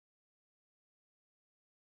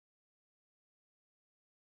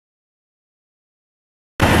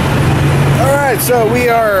So we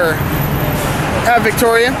are at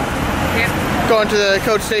Victoria, Yep. going to the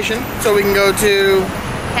coach station so we can go to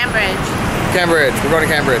Cambridge. Cambridge. We're going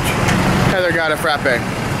to Cambridge. Heather got a frappe.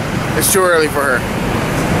 It's too early for her.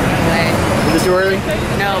 No way. Is it too early?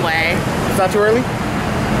 No way. It's not too early?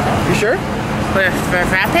 You sure? For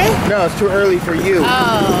frappe? No, it's too early for you.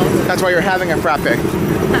 Oh. That's why you're having a frappe.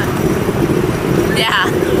 Yeah.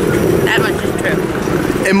 That much is true.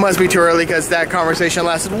 It must be too early because that conversation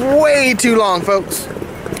lasted way too long, folks.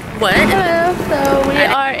 What? Hello, so we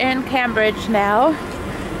are in Cambridge now.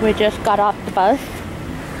 We just got off the bus.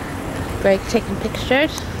 Greg's taking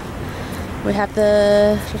pictures. We have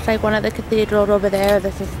just like one of the cathedrals over there.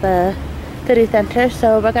 This is the city center,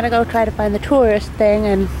 so we're gonna go try to find the tourist thing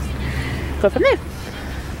and go from there.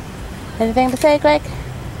 Anything to say, Greg?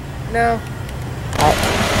 No.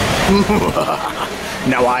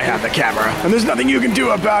 Now I have the camera, and there's nothing you can do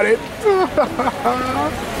about it.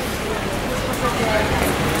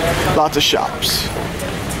 Lots of shops.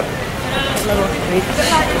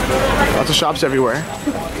 Lots of shops everywhere.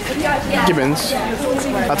 Gibbons.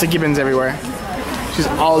 Lots of Gibbons everywhere. She's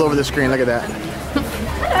all over the screen. Look at that.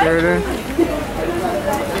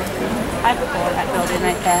 I prefer that building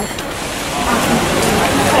right there.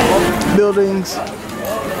 Buildings.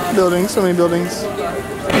 Buildings. So many buildings.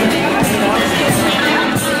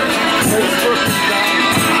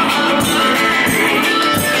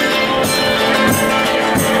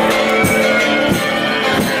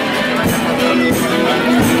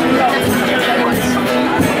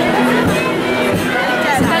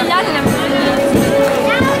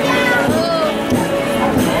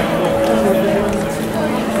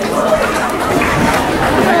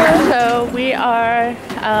 So we are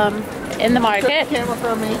in the market. Took the camera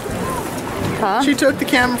from me. Huh? She took the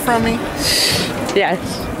camera from me. Yes,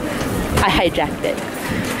 I hijacked it.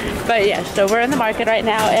 But yes, so we're in the market right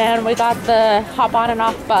now, and we got the hop on and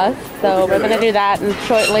off bus, so we're gonna do that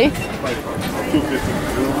shortly.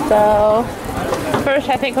 So first,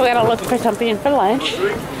 I think we're gonna look for something for lunch.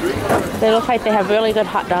 They look like they have really good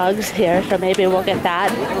hot dogs here, so maybe we'll get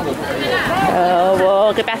that. So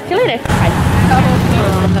we'll get back to you later. Bye.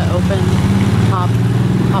 We're on the open hop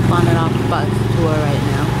on and off bus tour right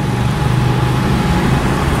now.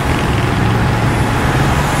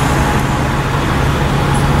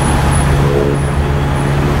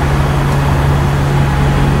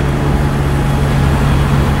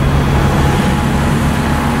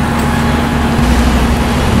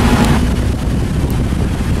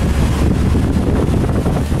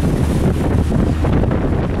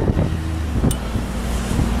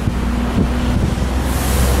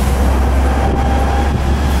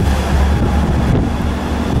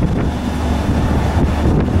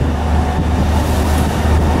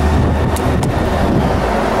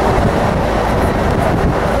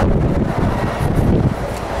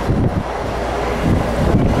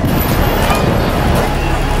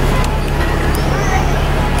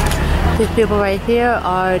 These people right here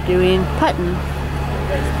are doing putting,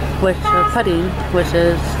 which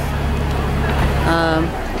is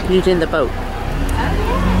using the boat.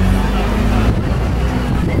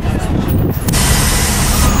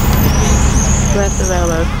 We're at the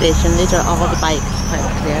railroad station. These are all the bikes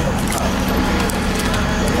parked there.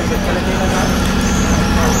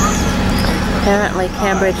 Apparently,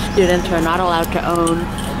 Cambridge students are not allowed to own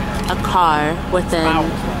a car within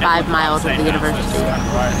 5 miles of the university.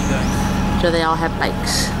 So they all have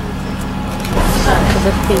bikes. So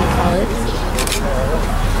this being college.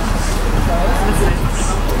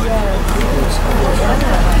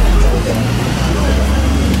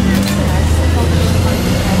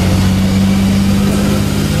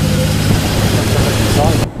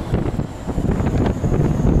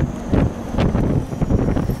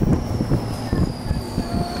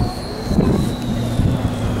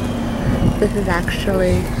 This is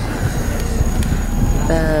actually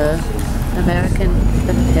the American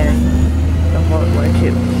cemetery from World War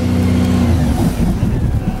II.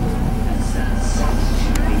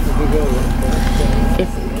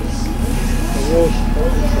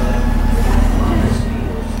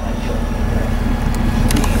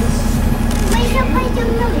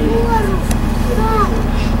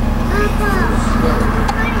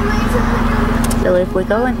 So if we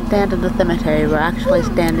go and stand in the cemetery, we're actually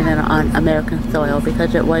standing on American soil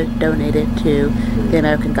because it was donated to the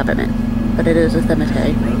American government. But it is a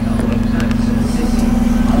cemetery.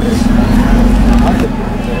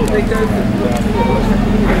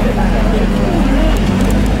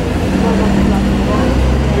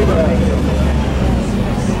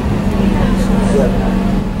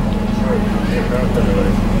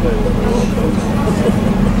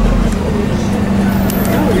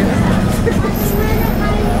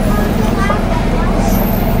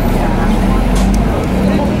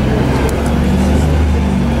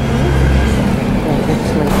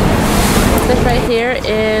 right here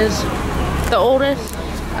is the oldest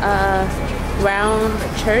round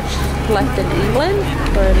church left in England,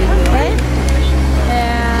 or in the UK.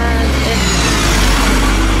 And it's,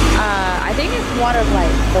 I think it's one of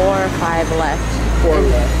like 4 or 5 left.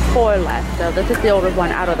 4 left. So this is the oldest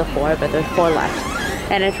one out of the 4, but there's 4 left.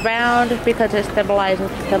 And it's round because it symbolizes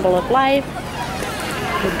the symbol of life,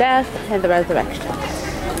 the death, and the resurrection.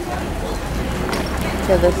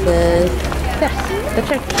 So this is the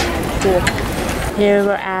church. Cool. Here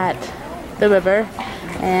we're at the river,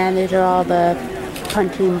 and these are all the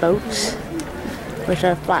pontoon boats, which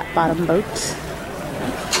are flat bottom boats.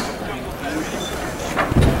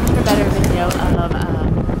 A better video of the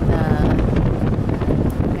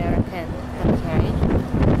American military,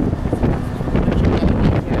 which again,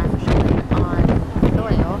 if you're actually on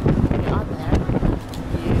soil, when you're on there,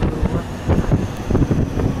 you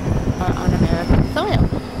are on American soil,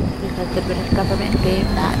 because the British government gave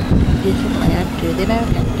that piece of land to the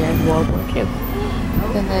Americans during World War II.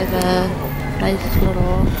 Then there's a nice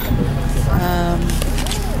little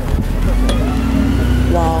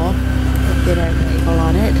wall with the American eagle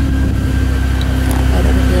on it. Right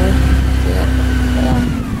over here. See it? Yeah.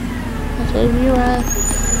 That's a view.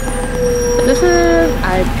 This is,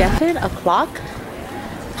 I'm guessing, a clock.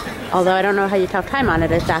 Although I don't know how you tell time on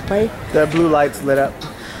it exactly. The blue lights lit up.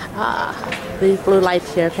 These blue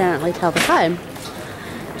lights here apparently tell the time.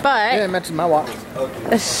 But Yeah, I mentioned my watch.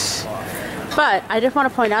 But I just want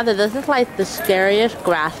to point out that this is like the scariest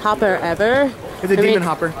grasshopper ever. It's a demon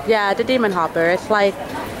hopper. Yeah, it's a demon hopper. It's like,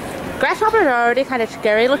 grasshoppers are already kind of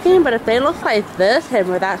scary looking, but if they look like this and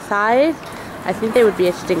were that size, I think they would be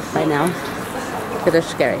extinct by now. Because they're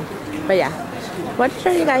scary. But yeah, I want to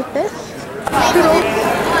show you guys this.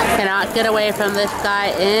 Cannot get away from this guy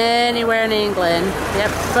anywhere in England.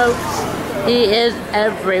 Yep, folks, he is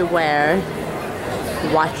everywhere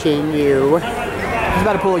watching you. He's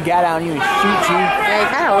about to pull a gat out on you and shoot you. Yeah,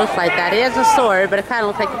 he kind of looks like that. He has a sword, but it kind of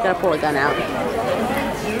looks like he's going to pull a gun out.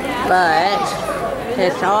 But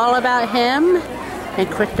it's all about him and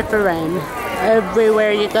Christopher Wren.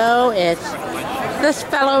 Everywhere you go, it's this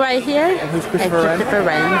fellow right here. And who's Christopher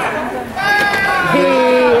Wren? He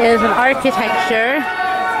is an architecture.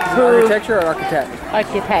 Architecture or architect?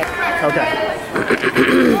 Architect. Okay.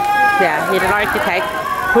 Yeah, he's an architect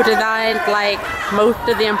who designed like most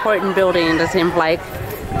of the important buildings, it seems like.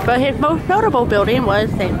 But his most notable building was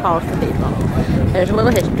St. Paul's Cathedral. There's a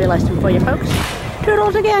little history lesson for you folks.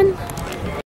 Toodles again.